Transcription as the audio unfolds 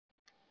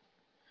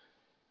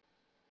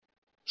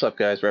What's up,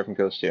 guys? Reverend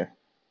Ghost here.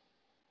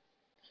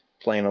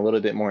 Playing a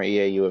little bit more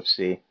EA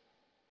UFC.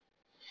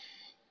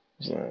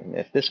 So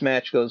if this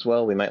match goes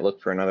well, we might look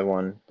for another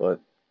one, but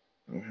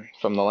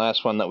from the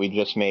last one that we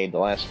just made, the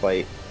last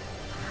fight,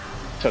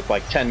 took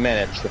like 10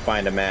 minutes to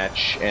find a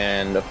match,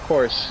 and of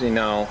course, you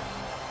know,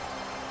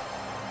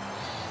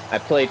 I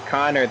played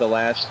Connor the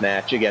last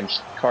match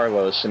against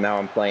Carlos, and now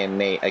I'm playing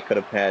Nate. I could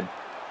have had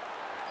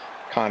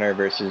Connor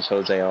versus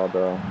Jose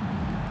Aldo.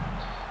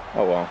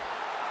 Oh well.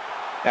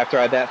 After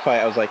I had that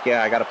fight, I was like,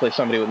 yeah, I gotta play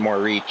somebody with more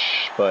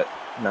reach, but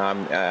no,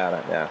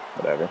 yeah,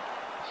 whatever.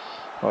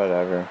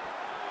 Whatever.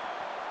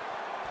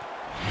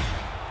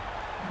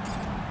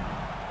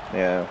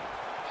 Yeah.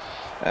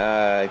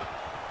 I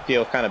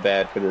feel kind of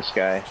bad for this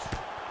guy.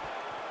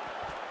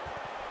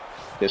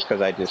 Just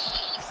because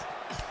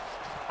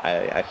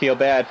I feel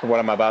bad for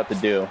what I'm about to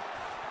do.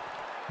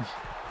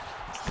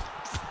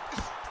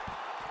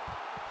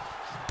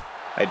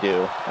 I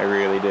do. I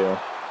really do.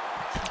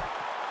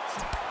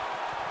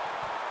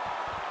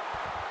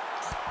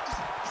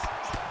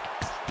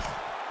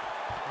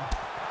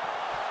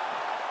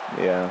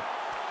 Yeah.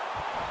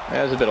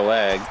 There's a bit of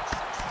lag.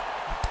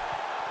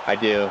 I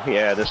do.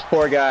 Yeah, this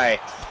poor guy.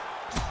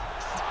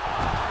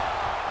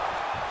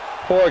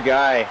 Poor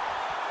guy.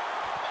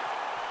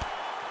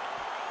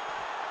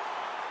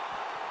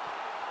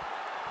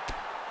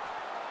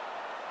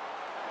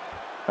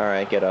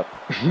 Alright, get up.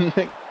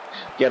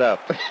 Get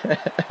up.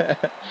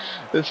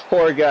 This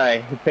poor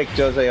guy who picked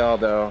Jose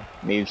Aldo.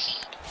 I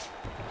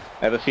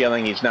have a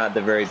feeling he's not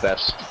the very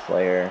best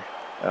player.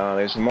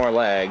 There's more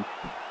lag.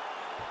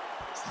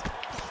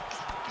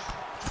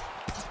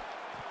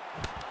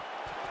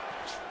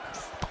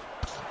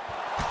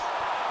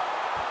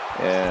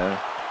 Yeah.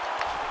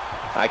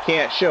 I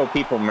can't show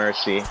people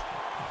mercy.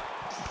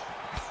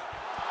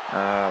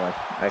 I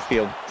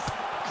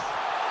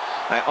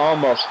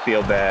almost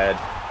feel bad.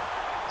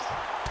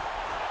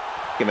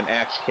 Give an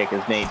axe kick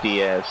as Nate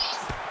Diaz.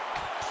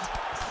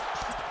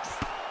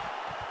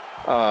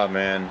 Oh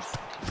man.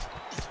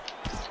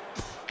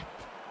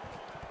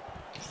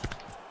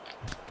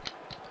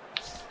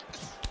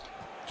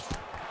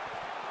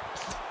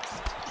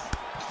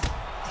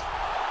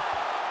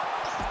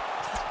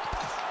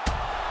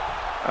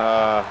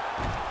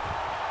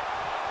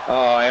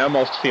 Oh, I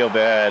almost feel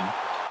bad.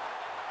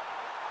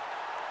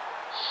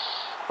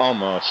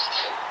 Almost.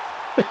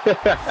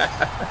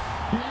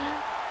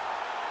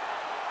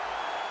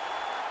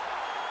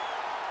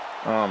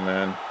 Oh,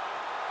 man.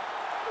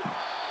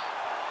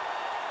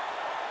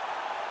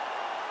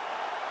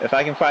 If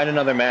I can find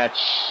another match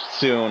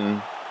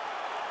soon,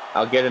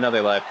 I'll get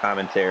another live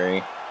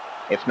commentary.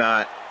 If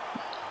not,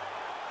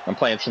 I'm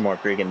playing some more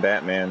freaking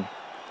Batman.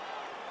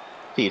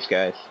 Peace,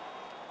 guys.